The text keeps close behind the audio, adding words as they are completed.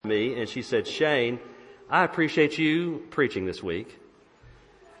me, and she said, "Shane, I appreciate you preaching this week."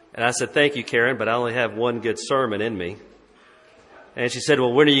 And I said, "Thank you, Karen, but I only have one good sermon in me." And she said,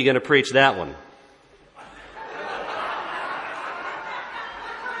 "Well, when are you going to preach that one?"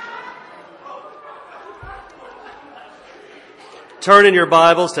 Turn in your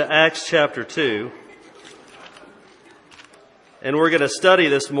Bibles to Acts chapter 2. And we're going to study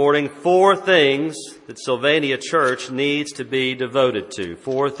this morning 4 things that Sylvania Church needs to be devoted to.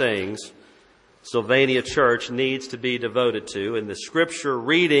 4 things Sylvania Church needs to be devoted to. And the scripture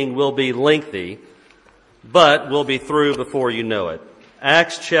reading will be lengthy, but we'll be through before you know it.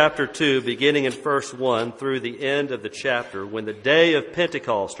 Acts chapter 2, beginning in verse 1 through the end of the chapter. When the day of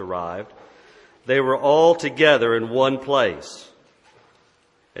Pentecost arrived, they were all together in one place.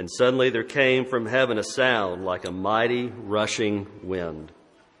 And suddenly there came from heaven a sound like a mighty rushing wind.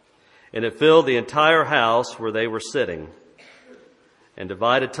 And it filled the entire house where they were sitting. And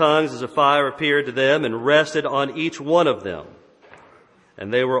divided tongues as a fire appeared to them and rested on each one of them.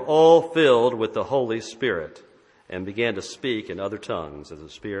 And they were all filled with the Holy Spirit and began to speak in other tongues as the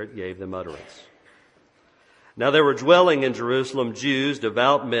Spirit gave them utterance. Now there were dwelling in Jerusalem Jews,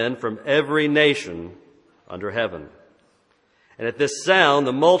 devout men from every nation under heaven. And at this sound,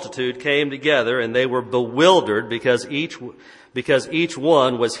 the multitude came together, and they were bewildered because each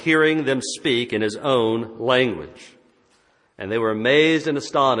one was hearing them speak in his own language. And they were amazed and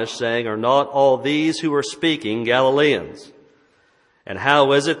astonished, saying, "Are not all these who are speaking Galileans? And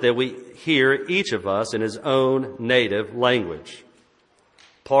how is it that we hear each of us in his own native language?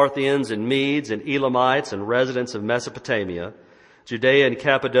 Parthians and Medes and Elamites and residents of Mesopotamia, Judea and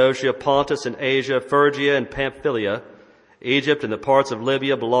Cappadocia, Pontus and Asia, Phrygia and Pamphylia, Egypt and the parts of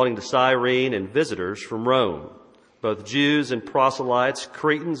Libya belonging to Cyrene, and visitors from Rome, both Jews and proselytes,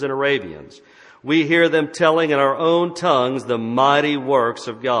 Cretans and Arabians. We hear them telling in our own tongues the mighty works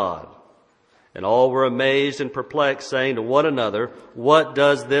of God." And all were amazed and perplexed, saying to one another, "What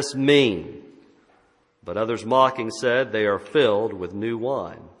does this mean?" But others mocking said, "They are filled with new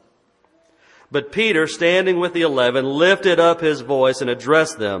wine." But Peter, standing with the 11, lifted up his voice and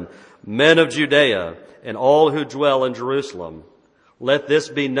addressed them, "Men of Judea, and all who dwell in Jerusalem, let this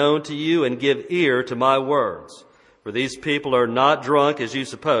be known to you, and give ear to my words. For these people are not drunk as you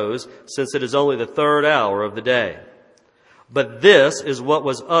suppose, since it is only the 3rd hour of the day. But this is what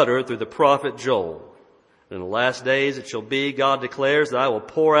was uttered through the prophet Joel. In the last days it shall be, God declares, that I will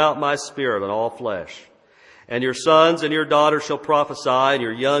pour out my Spirit on all flesh. And your sons and your daughters shall prophesy, and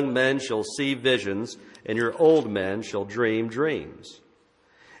your young men shall see visions, and your old men shall dream dreams.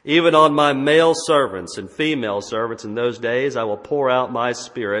 Even on my male servants and female servants in those days I will pour out my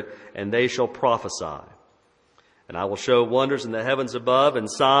Spirit, and they shall prophesy. And I will show wonders in the heavens above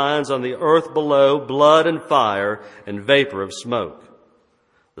and signs on the earth below, blood and fire and vapor of smoke.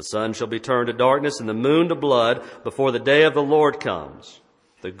 The sun shall be turned to darkness and the moon to blood before the day of the Lord comes,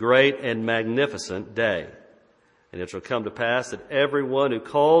 the great and magnificent day. And it shall come to pass that everyone who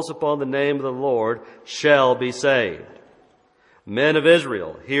calls upon the name of the Lord shall be saved. Men of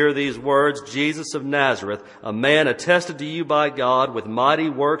Israel, hear these words. Jesus of Nazareth, a man attested to you by God with mighty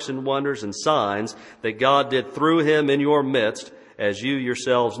works and wonders and signs that God did through him in your midst, as you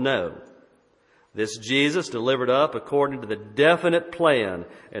yourselves know. This Jesus, delivered up according to the definite plan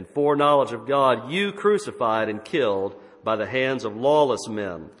and foreknowledge of God, you crucified and killed by the hands of lawless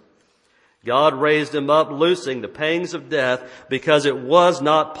men. God raised him up, loosing the pangs of death, because it was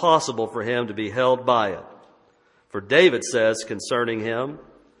not possible for him to be held by it. For David says concerning him,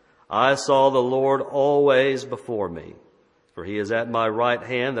 I saw the Lord always before me, for he is at my right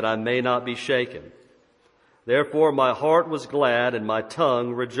hand that I may not be shaken. Therefore my heart was glad and my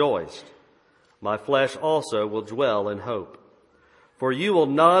tongue rejoiced. My flesh also will dwell in hope. For you will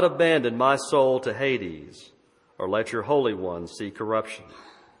not abandon my soul to Hades, or let your Holy One see corruption.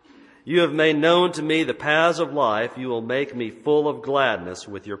 You have made known to me the paths of life. You will make me full of gladness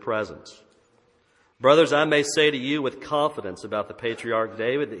with your presence. Brothers, I may say to you with confidence about the patriarch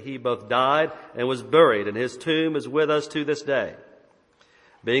David that he both died and was buried, and his tomb is with us to this day.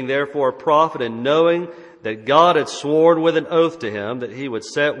 Being therefore a prophet, and knowing that God had sworn with an oath to him that he would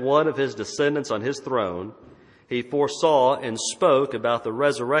set one of his descendants on his throne, he foresaw and spoke about the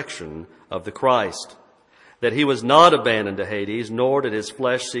resurrection of the Christ, that he was not abandoned to Hades, nor did his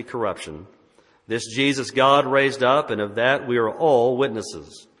flesh see corruption. This Jesus God raised up, and of that we are all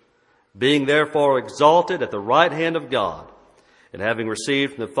witnesses. Being therefore exalted at the right hand of God, and having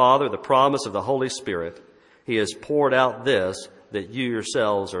received from the Father the promise of the Holy Spirit, he has poured out this that you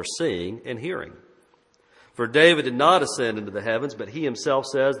yourselves are seeing and hearing. For David did not ascend into the heavens, but he himself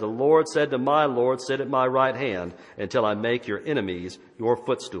says, the Lord said to my Lord, sit at my right hand until I make your enemies your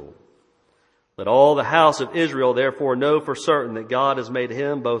footstool. Let all the house of Israel therefore know for certain that God has made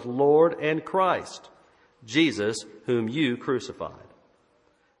him both Lord and Christ, Jesus, whom you crucified.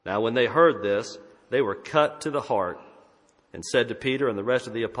 Now when they heard this, they were cut to the heart and said to Peter and the rest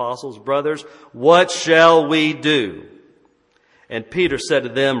of the apostles, brothers, what shall we do? And Peter said to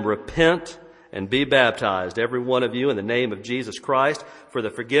them, repent and be baptized, every one of you, in the name of Jesus Christ, for the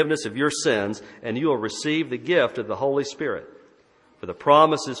forgiveness of your sins, and you will receive the gift of the Holy Spirit. For the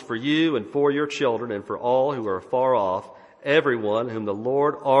promise is for you and for your children and for all who are far off, everyone whom the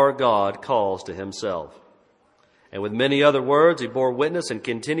Lord our God calls to himself. And with many other words he bore witness and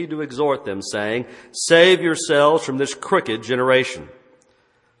continued to exhort them, saying, save yourselves from this crooked generation.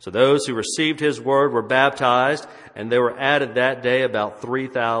 So those who received his word were baptized, and there were added that day about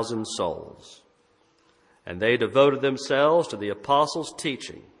 3,000 souls. And they devoted themselves to the apostles'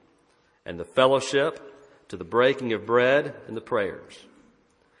 teaching and the fellowship, to the breaking of bread and the prayers.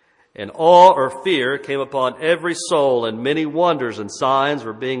 And awe or fear came upon every soul, and many wonders and signs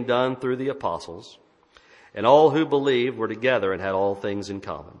were being done through the apostles. And all who believed were together and had all things in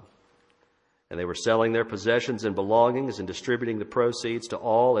common. And they were selling their possessions and belongings and distributing the proceeds to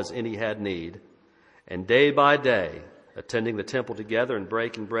all as any had need. And day by day, attending the temple together and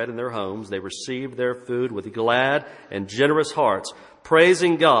breaking bread in their homes, they received their food with glad and generous hearts,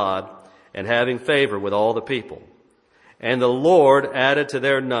 praising God and having favor with all the people. And the Lord added to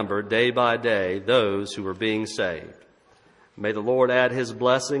their number day by day those who were being saved. May the Lord add his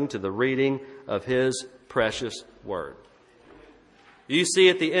blessing to the reading of his precious word. You see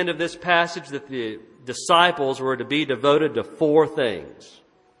at the end of this passage that the disciples were to be devoted to four things.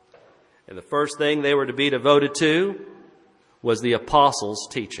 And the first thing they were to be devoted to was the apostles'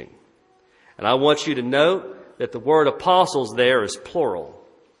 teaching. And I want you to note that the word apostles there is plural,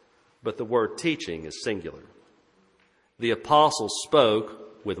 but the word teaching is singular. The apostles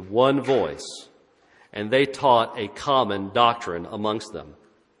spoke with one voice, and they taught a common doctrine amongst them.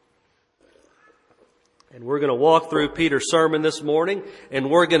 And we're going to walk through Peter's sermon this morning, and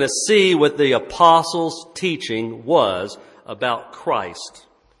we're going to see what the apostles' teaching was about Christ.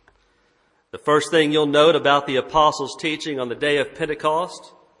 The first thing you'll note about the apostles' teaching on the day of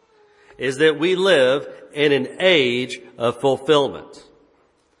Pentecost is that we live in an age of fulfillment.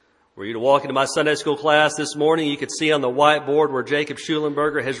 Were you to walk into my Sunday school class this morning, you could see on the whiteboard where Jacob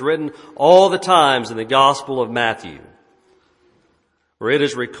Schulenberger has written all the times in the Gospel of Matthew, where it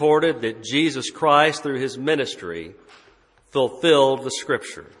is recorded that Jesus Christ, through his ministry, fulfilled the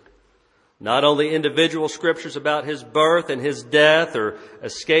Scripture. Not only individual scriptures about his birth and his death, or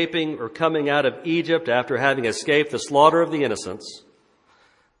escaping or coming out of Egypt after having escaped the slaughter of the innocents,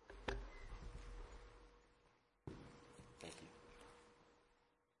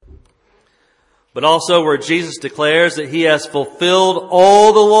 but also where Jesus declares that he has fulfilled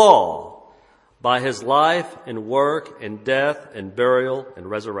all the law by his life and work and death and burial and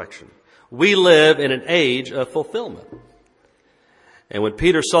resurrection. We live in an age of fulfillment. And when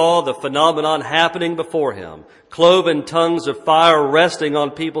Peter saw the phenomenon happening before him, cloven tongues of fire resting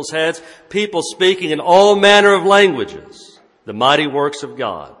on people's heads, people speaking in all manner of languages, the mighty works of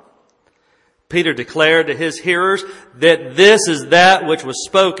God, Peter declared to his hearers that this is that which was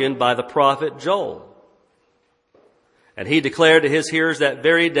spoken by the prophet Joel. And he declared to his hearers that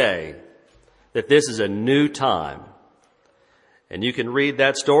very day that this is a new time. And you can read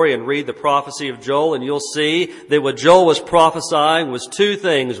that story and read the prophecy of Joel, and you'll see that what Joel was prophesying was two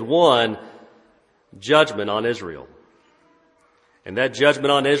things. One, judgment on Israel. And that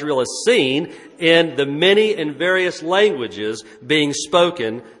judgment on Israel is seen in the many and various languages being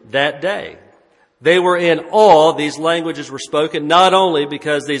spoken that day. They were in awe. These languages were spoken not only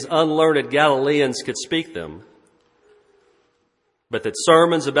because these unlearned Galileans could speak them, but that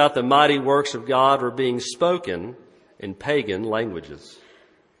sermons about the mighty works of God were being spoken in pagan languages.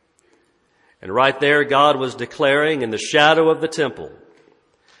 And right there, God was declaring in the shadow of the temple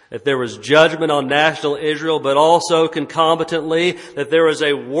that there was judgment on national Israel, but also concomitantly that there is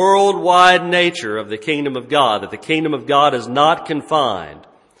a worldwide nature of the kingdom of God, that the kingdom of God is not confined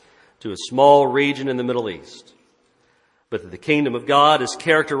to a small region in the Middle East, but that the kingdom of God is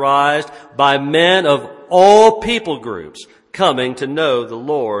characterized by men of all people groups coming to know the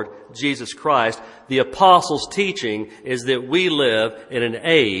Lord Jesus Christ. The apostles' teaching is that we live in an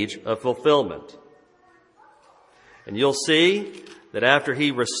age of fulfillment. And you'll see that after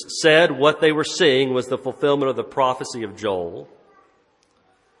he said what they were seeing was the fulfillment of the prophecy of Joel,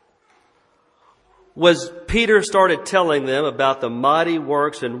 was Peter started telling them about the mighty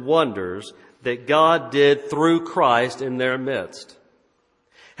works and wonders that God did through Christ in their midst.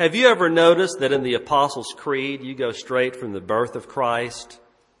 Have you ever noticed that in the Apostles' Creed, you go straight from the birth of Christ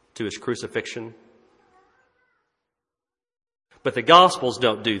to his crucifixion? But the Gospels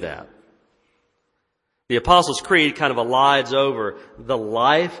don't do that. The Apostles' Creed kind of elides over the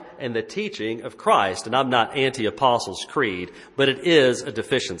life and the teaching of Christ. And I'm not anti-Apostles' Creed, but it is a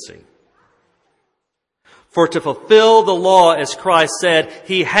deficiency. For to fulfill the law, as Christ said,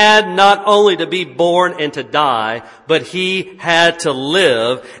 he had not only to be born and to die, but he had to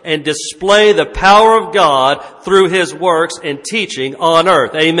live and display the power of God through his works and teaching on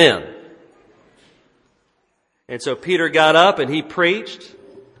earth. Amen. And so Peter got up and he preached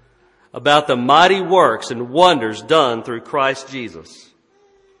about the mighty works and wonders done through Christ Jesus.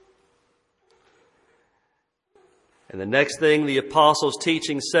 And the next thing the apostles'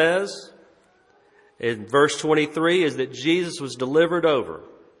 teaching says in verse 23 is that Jesus was delivered over.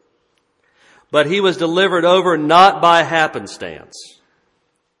 But he was delivered over not by happenstance.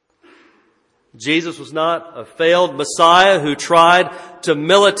 Jesus was not a failed Messiah who tried to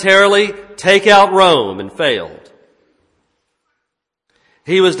militarily take out Rome and failed.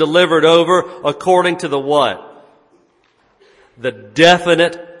 He was delivered over according to the what? The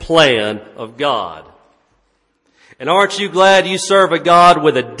definite plan of God. And aren't you glad you serve a God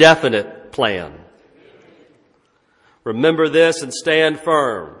with a definite plan? Remember this and stand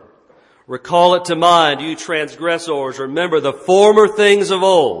firm. Recall it to mind, you transgressors. Remember the former things of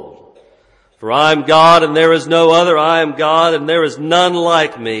old. For I am God and there is no other. I am God and there is none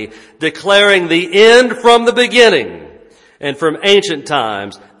like me, declaring the end from the beginning and from ancient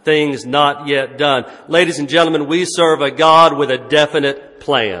times, things not yet done. Ladies and gentlemen, we serve a God with a definite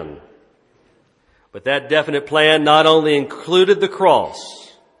plan. But that definite plan not only included the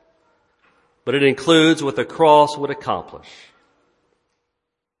cross, but it includes what the cross would accomplish.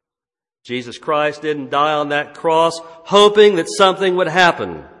 Jesus Christ didn't die on that cross hoping that something would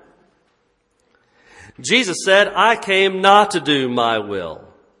happen. Jesus said, I came not to do my will,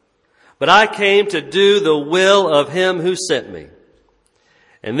 but I came to do the will of him who sent me.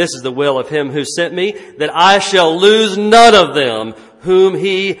 And this is the will of him who sent me, that I shall lose none of them whom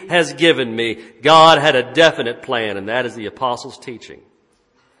he has given me. God had a definite plan, and that is the apostles' teaching.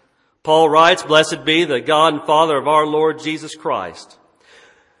 Paul writes, Blessed be the God and Father of our Lord Jesus Christ,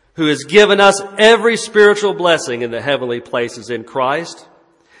 who has given us every spiritual blessing in the heavenly places in Christ,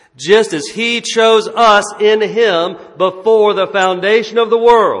 just as he chose us in him before the foundation of the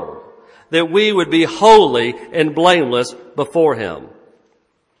world, that we would be holy and blameless before him.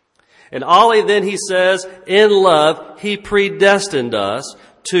 And Ollie, then he says, in love, he predestined us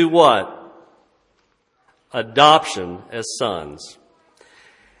to what? Adoption as sons.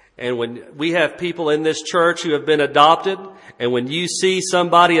 And when we have people in this church who have been adopted, and when you see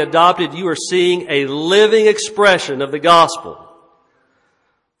somebody adopted, you are seeing a living expression of the gospel.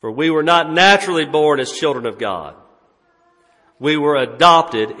 For we were not naturally born as children of God. We were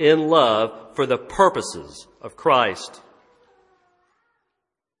adopted in love for the purposes of Christ.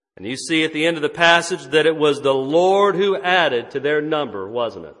 And you see at the end of the passage that it was the Lord who added to their number,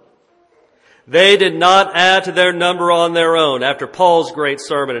 wasn't it? They did not add to their number on their own. After Paul's great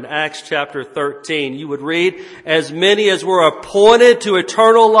sermon in Acts chapter 13, you would read, as many as were appointed to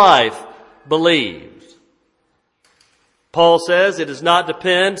eternal life believed. Paul says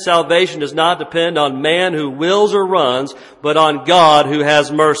salvation does not depend on man who wills or runs, but on God who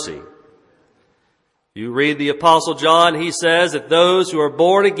has mercy. You read the Apostle John, he says that those who are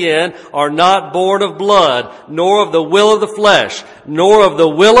born again are not born of blood, nor of the will of the flesh, nor of the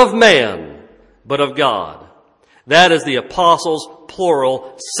will of man, but of God. That is the Apostles'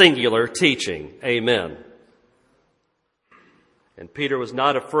 plural, singular teaching. Amen. And Peter was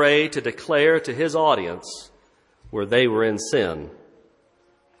not afraid to declare to his audience where they were in sin.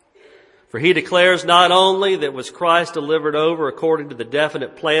 For he declares not only that was Christ delivered over according to the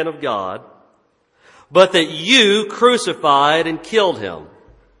definite plan of God, but that you crucified and killed him.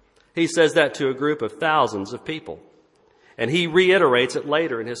 He says that to a group of thousands of people. And he reiterates it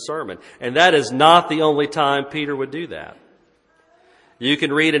later in his sermon. And that is not the only time Peter would do that. You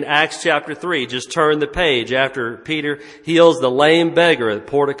can read in Acts chapter 3, just turn the page after Peter heals the lame beggar at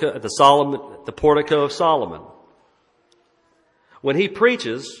the portico of Solomon. When he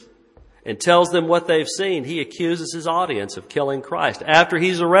preaches and tells them what they've seen, he accuses his audience of killing Christ after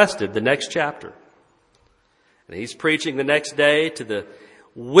he's arrested, the next chapter. And he's preaching the next day to the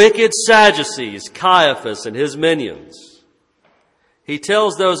wicked Sadducees, Caiaphas and his minions. He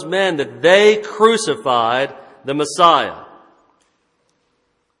tells those men that they crucified the Messiah.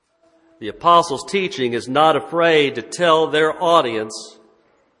 The apostles' teaching is not afraid to tell their audience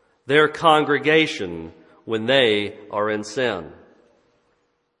their congregation when they are in sin.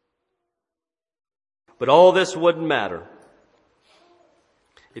 But all this wouldn't matter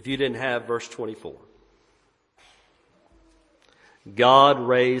if you didn't have verse 24. God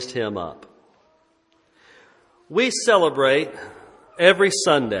raised him up. We celebrate every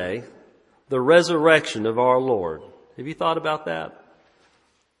Sunday the resurrection of our Lord. Have you thought about that?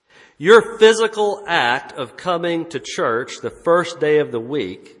 Your physical act of coming to church the first day of the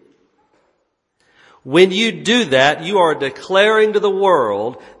week, when you do that, you are declaring to the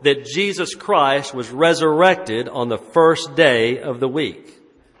world that Jesus Christ was resurrected on the first day of the week.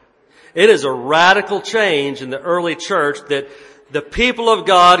 It is a radical change in the early church that the people of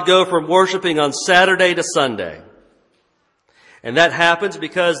God go from worshiping on Saturday to Sunday. And that happens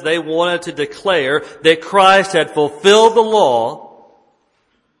because they wanted to declare that Christ had fulfilled the law,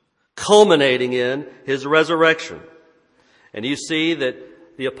 culminating in his resurrection. And you see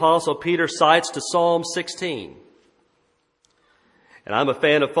that the Apostle Peter cites to Psalm 16. And I'm a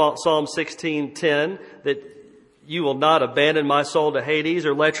fan of Psalm 16:10, that you will not abandon my soul to Hades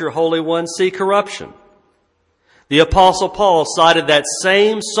or let your Holy One see corruption. The Apostle Paul cited that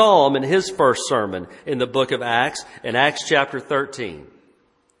same psalm in his first sermon in the book of Acts, in Acts chapter 13.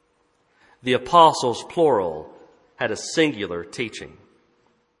 The apostles, plural, had a singular teaching.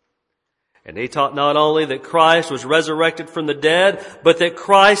 And he taught not only that Christ was resurrected from the dead, but that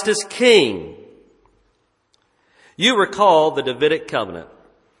Christ is King. You recall the Davidic covenant.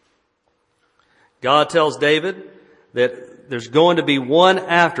 God tells David that there's going to be one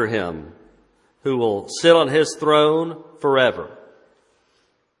after him who will sit on his throne forever.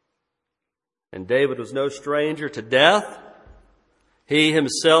 And David was no stranger to death. He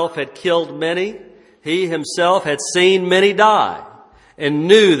himself had killed many. He himself had seen many die, and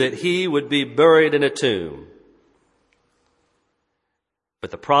knew that he would be buried in a tomb. But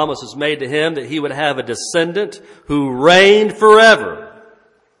the promise was made to him that he would have a descendant who reigned forever.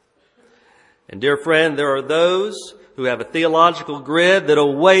 And dear friend, there are those who have a theological grid that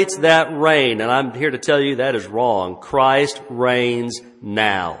awaits that reign. And I'm here to tell you that is wrong. Christ reigns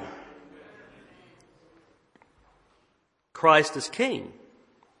now. Christ is King.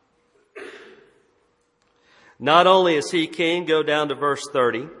 Not only is he King, go down to verse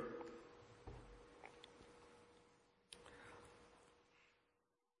 30.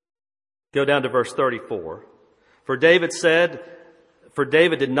 Go down to verse 34. For David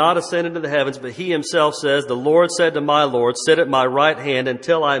did not ascend into the heavens, but he himself says, the Lord said to my Lord, sit at my right hand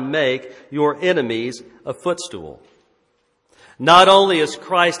until I make your enemies a footstool. Not only is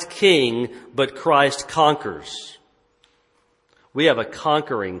Christ King, but Christ conquers. We have a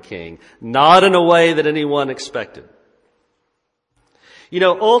conquering King, not in a way that anyone expected. You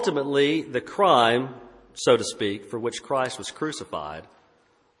know, ultimately, the crime, so to speak, for which Christ was crucified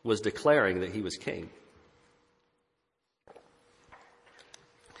was declaring that he was King.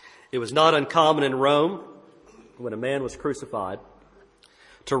 It was not uncommon in Rome, when a man was crucified,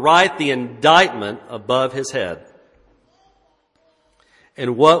 to write the indictment above his head.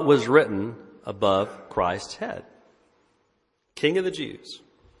 And what was written above Christ's head? King of the Jews.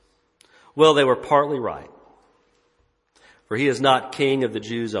 Well, they were partly right. For he is not King of the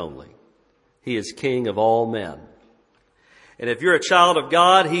Jews only. He is King of all men. And if you're a child of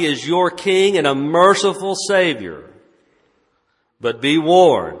God, he is your King and a merciful Savior. But be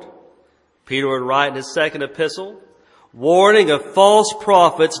warned. Peter would write in his second epistle, warning of false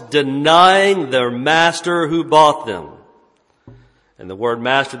prophets denying their master who bought them. And the word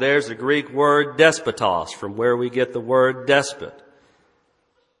master there is the Greek word despotos, from where we get the word despot.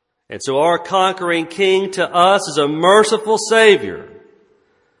 And so our conquering King to us is a merciful Savior.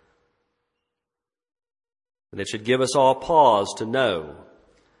 And it should give us all pause to know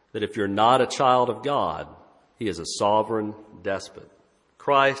that if you're not a child of God, he is a sovereign despot.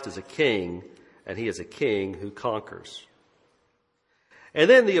 Christ is a king, and he is a king who conquers. And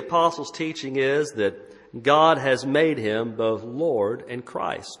then the apostles' teaching is that God has made him both Lord and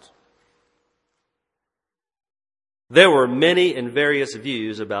Christ. There were many and various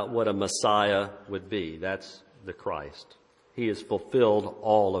views about what a Messiah would be. That's the Christ. He has fulfilled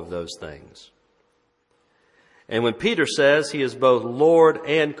all of those things. And when Peter says he is both Lord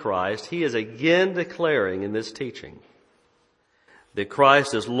and Christ, he is again declaring in this teaching that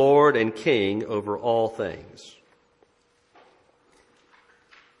Christ is Lord and King over all things.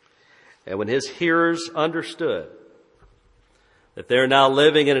 And when his hearers understood that they're now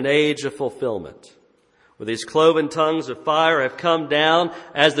living in an age of fulfillment, where these cloven tongues of fire have come down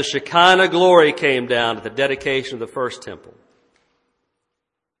as the Shekinah glory came down at the dedication of the first temple,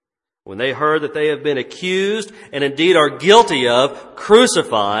 when they heard that they have been accused and indeed are guilty of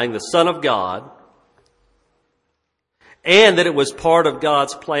crucifying the Son of God, and that it was part of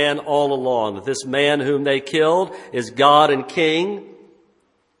God's plan all along, that this man whom they killed is God and King,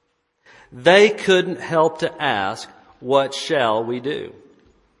 they couldn't help to ask, what shall we do?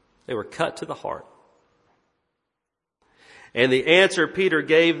 They were cut to the heart. And the answer Peter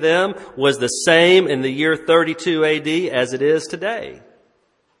gave them was the same in the year 32 AD as it is today.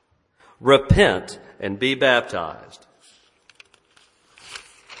 Repent and be baptized.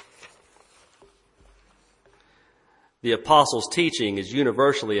 The apostles' teaching is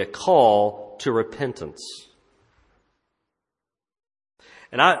universally a call to repentance.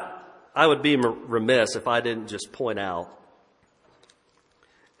 And I would be remiss if I didn't just point out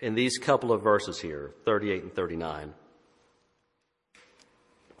in these couple of verses here, 38 and 39.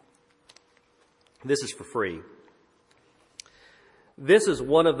 This is for free. This is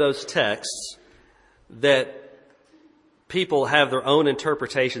one of those texts that people have their own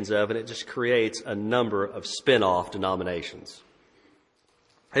interpretations of, and it just creates a number of spin-off denominations.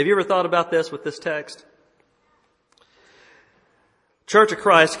 Have you ever thought about this with this text? Church of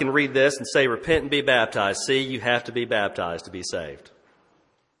Christ can read this and say, repent and be baptized. See, you have to be baptized to be saved.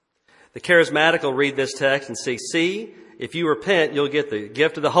 The Charismatic will read this text and see, if you repent, you'll get the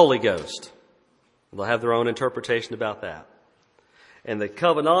gift of the Holy Ghost. They'll have their own interpretation about that. And the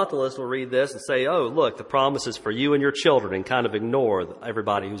Covenantalist will read this and say, oh, look, the promise is for you and your children, and kind of ignore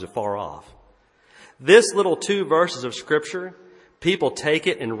everybody who's afar off. This little 2 verses of Scripture, people take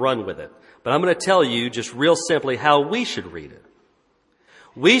it and run with it. But I'm going to tell you just real simply how we should read it.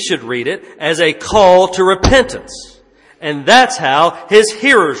 We should read it as a call to repentance. And that's how his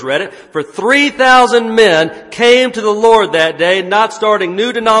hearers read it. For 3,000 men came to the Lord that day, not starting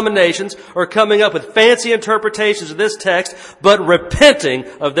new denominations or coming up with fancy interpretations of this text, but repenting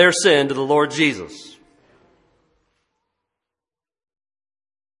of their sin to the Lord Jesus.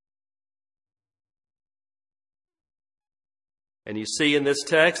 And you see in this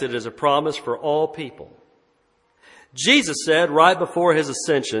text, it is a promise for all people. Jesus said right before his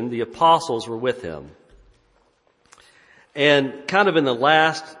ascension, the apostles were with him. And kind of in the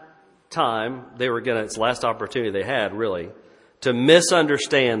last time, it's the last opportunity they had, really, to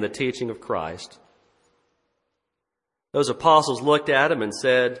misunderstand the teaching of Christ. Those apostles looked at him and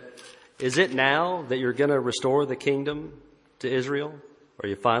said, is it now that you're going to restore the kingdom to Israel? Are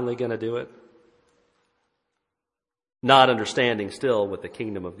you finally going to do it? Not understanding still what the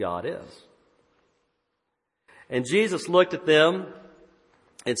kingdom of God is. And Jesus looked at them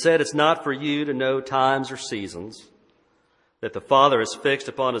and said, it's not for you to know times or seasons that the Father has fixed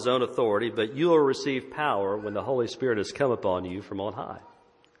upon his own authority, but you will receive power when the Holy Spirit has come upon you from on high.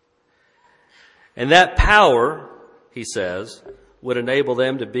 And that power, he says, would enable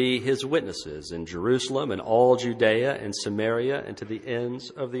them to be his witnesses in Jerusalem and all Judea and Samaria and to the ends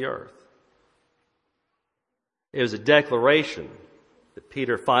of the earth. It was a declaration that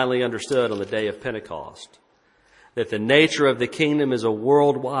Peter finally understood on the day of Pentecost, that the nature of the kingdom is a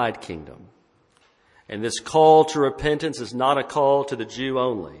worldwide kingdom. And this call to repentance is not a call to the Jew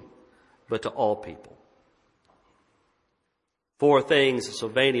only, but to all people. 4 things the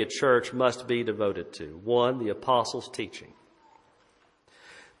Sylvania Church must be devoted to. 1, the apostles' teaching.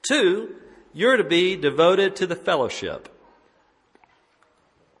 2, you're to be devoted to the fellowship.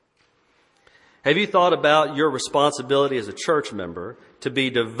 Have you thought about your responsibility as a church member to be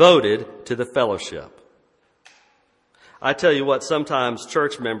devoted to the fellowship? I tell you what, sometimes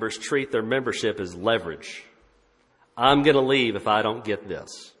church members treat their membership as leverage. I'm going to leave if I don't get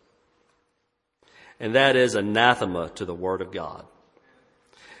this. And that is anathema to the Word of God.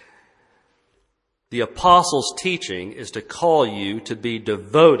 The apostles' teaching is to call you to be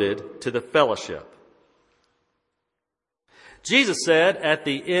devoted to the fellowship. Jesus said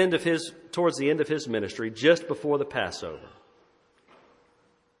towards the end of his ministry, just before the Passover,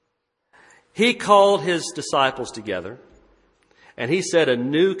 he called his disciples together and he said, a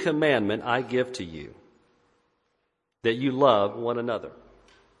new commandment I give to you, that you love one another.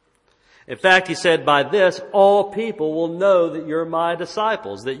 In fact, he said, by this, all people will know that you're my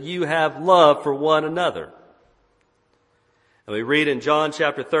disciples, that you have love for one another. And we read in John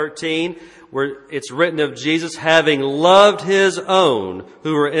chapter 13, where it's written of Jesus having loved his own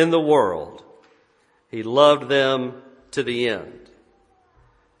who were in the world. He loved them to the end.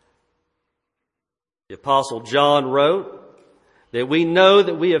 The Apostle John wrote that we know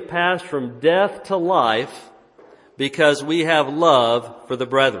that we have passed from death to life because we have love for the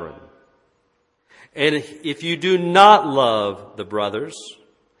brethren. And if you do not love the brothers,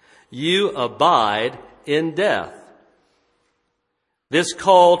 you abide in death. This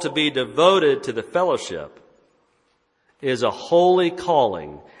call to be devoted to the fellowship is a holy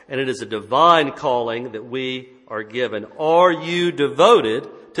calling, and it is a divine calling that we are given. Are you devoted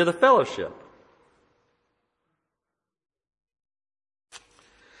to the fellowship?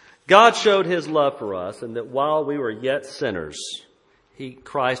 God showed His love for us, and that while we were yet sinners,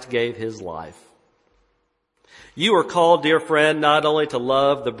 Christ gave His life. You are called, dear friend, not only to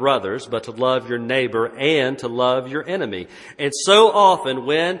love the brothers, but to love your neighbor and to love your enemy. And so often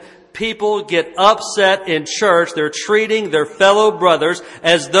when people get upset in church, they're treating their fellow brothers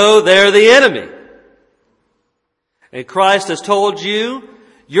as though they're the enemy. And Christ has told you,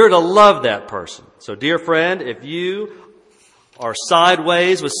 you're to love that person. So, dear friend, if you are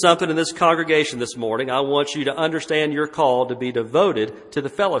sideways with something in this congregation this morning, I want you to understand your call to be devoted to the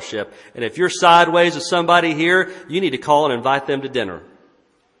fellowship. And if you're sideways with somebody here, you need to call and invite them to dinner.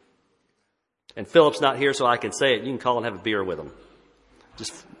 And Philip's not here, so I can say it. You can call and have a beer with them.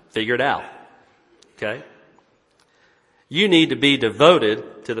 Just figure it out. Okay? You need to be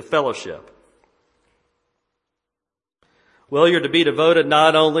devoted to the fellowship. Well, you're to be devoted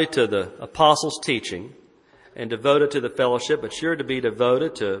not only to the apostles' teaching and devoted to the fellowship, but you're to be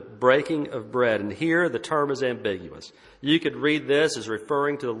devoted to breaking of bread. And here the term is ambiguous. You could read this as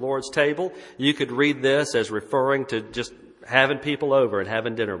referring to the Lord's table. You could read this as referring to just having people over and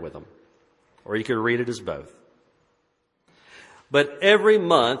having dinner with them. Or you could read it as both. But every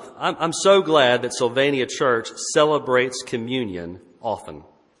month, I'm so glad that Sylvania Church celebrates communion often.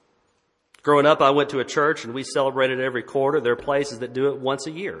 Growing up, I went to a church and we celebrated every quarter. There are places that do it once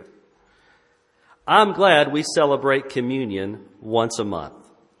a year. I'm glad we celebrate communion once a month.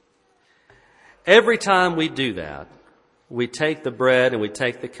 Every time we do that, we take the bread and we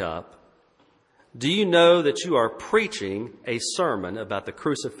take the cup. Do you know that you are preaching a sermon about the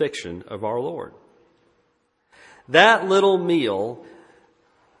crucifixion of our Lord? That little meal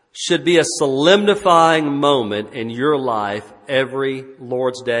should be a solemnifying moment in your life every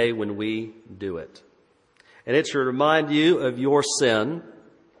Lord's Day when we do it. And it should remind you of your sin,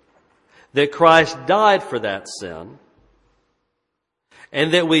 that Christ died for that sin,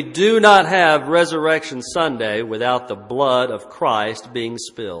 and that we do not have Resurrection Sunday without the blood of Christ being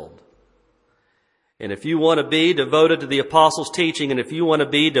spilled. And if you want to be devoted to the apostles' teaching, and if you want to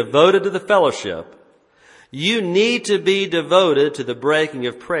be devoted to the fellowship, you need to be devoted to the breaking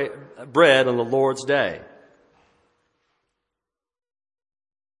of bread on the Lord's Day.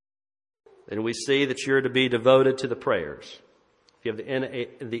 And we see that you're to be devoted to the prayers. If you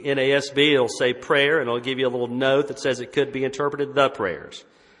have the NASB, it'll say prayer, and it'll give you a little note that says it could be interpreted the prayers.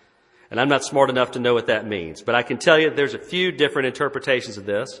 And I'm not smart enough to know what that means, but I can tell you there's a few different interpretations of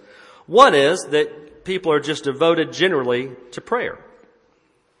this. One is that people are just devoted generally to prayer.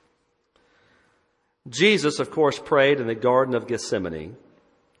 Jesus, of course, prayed in the Garden of Gethsemane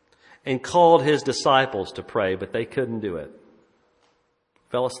and called His disciples to pray, but they couldn't do it.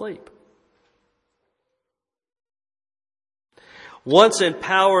 Fell asleep. Once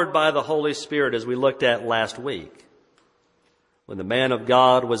empowered by the Holy Spirit, as we looked at last week, when the man of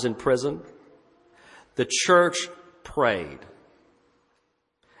God was in prison, the church prayed.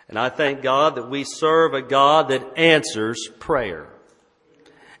 And I thank God that we serve a God that answers prayer.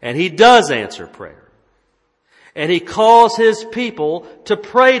 And He does answer prayer. And He calls His people to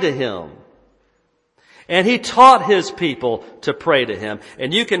pray to Him. And He taught His people to pray to Him.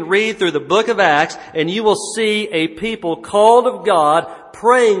 And you can read through the book of Acts and you will see a people called of God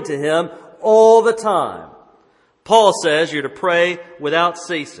praying to Him all the time. Paul says you're to pray without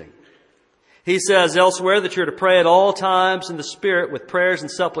ceasing. He says elsewhere that you're to pray at all times in the Spirit with prayers and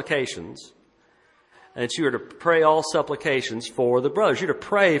supplications. And that you are to pray all supplications for the brothers. You're to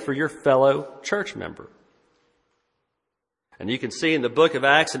pray for your fellow church member. And you can see in the book of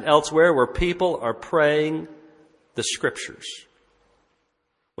Acts and elsewhere where people are praying the Scriptures.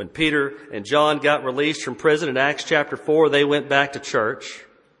 When Peter and John got released from prison in Acts chapter 4, they went back to church.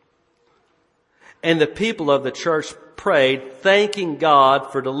 And the people of the church prayed, thanking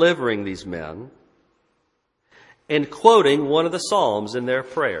God for delivering these men and quoting one of the Psalms in their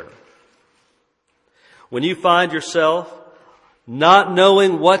prayer. When you find yourself not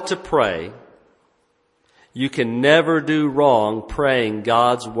knowing what to pray, you can never do wrong praying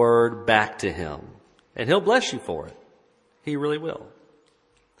God's Word back to Him. And He'll bless you for it. He really will.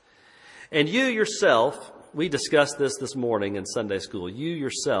 And you yourself, we discussed this morning in Sunday school, you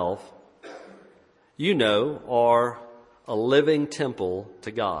yourself, you know, are a living temple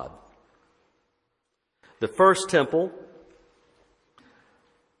to God. The first temple,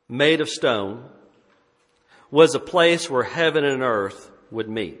 made of stone, was a place where heaven and earth would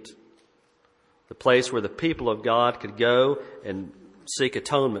meet. The place where the people of God could go and seek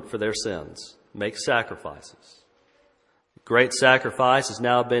atonement for their sins, make sacrifices. Great sacrifice has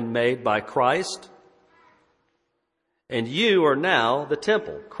now been made by Christ, and you are now the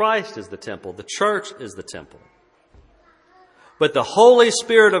temple. Christ is the temple. The church is the temple. But the Holy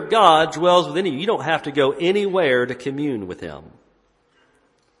Spirit of God dwells within you. You don't have to go anywhere to commune with Him.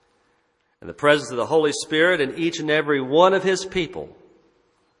 And the presence of the Holy Spirit in each and every one of His people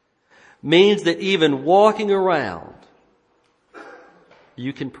means that even walking around,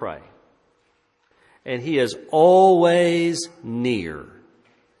 you can pray. And He is always near.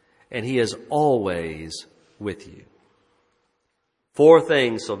 And He is always with you. 4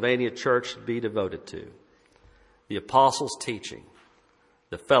 things Sylvania Church should be devoted to: the apostles' teaching,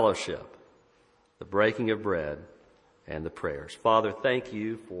 the fellowship, the breaking of bread, and the prayers. Father, thank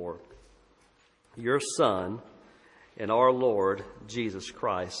you for your Son and our Lord Jesus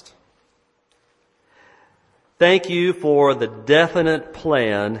Christ. Thank you for the definite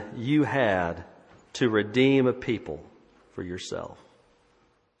plan you had to redeem a people for yourself.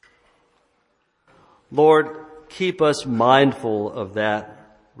 Lord, keep us mindful of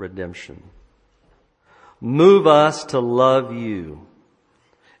that redemption. Move us to love you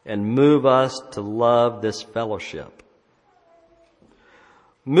and move us to love this fellowship.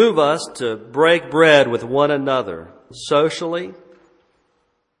 Move us to break bread with one another socially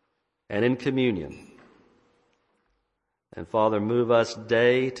and in communion. And Father, move us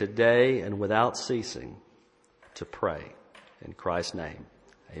day to day and without ceasing to pray. In Christ's name,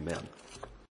 amen.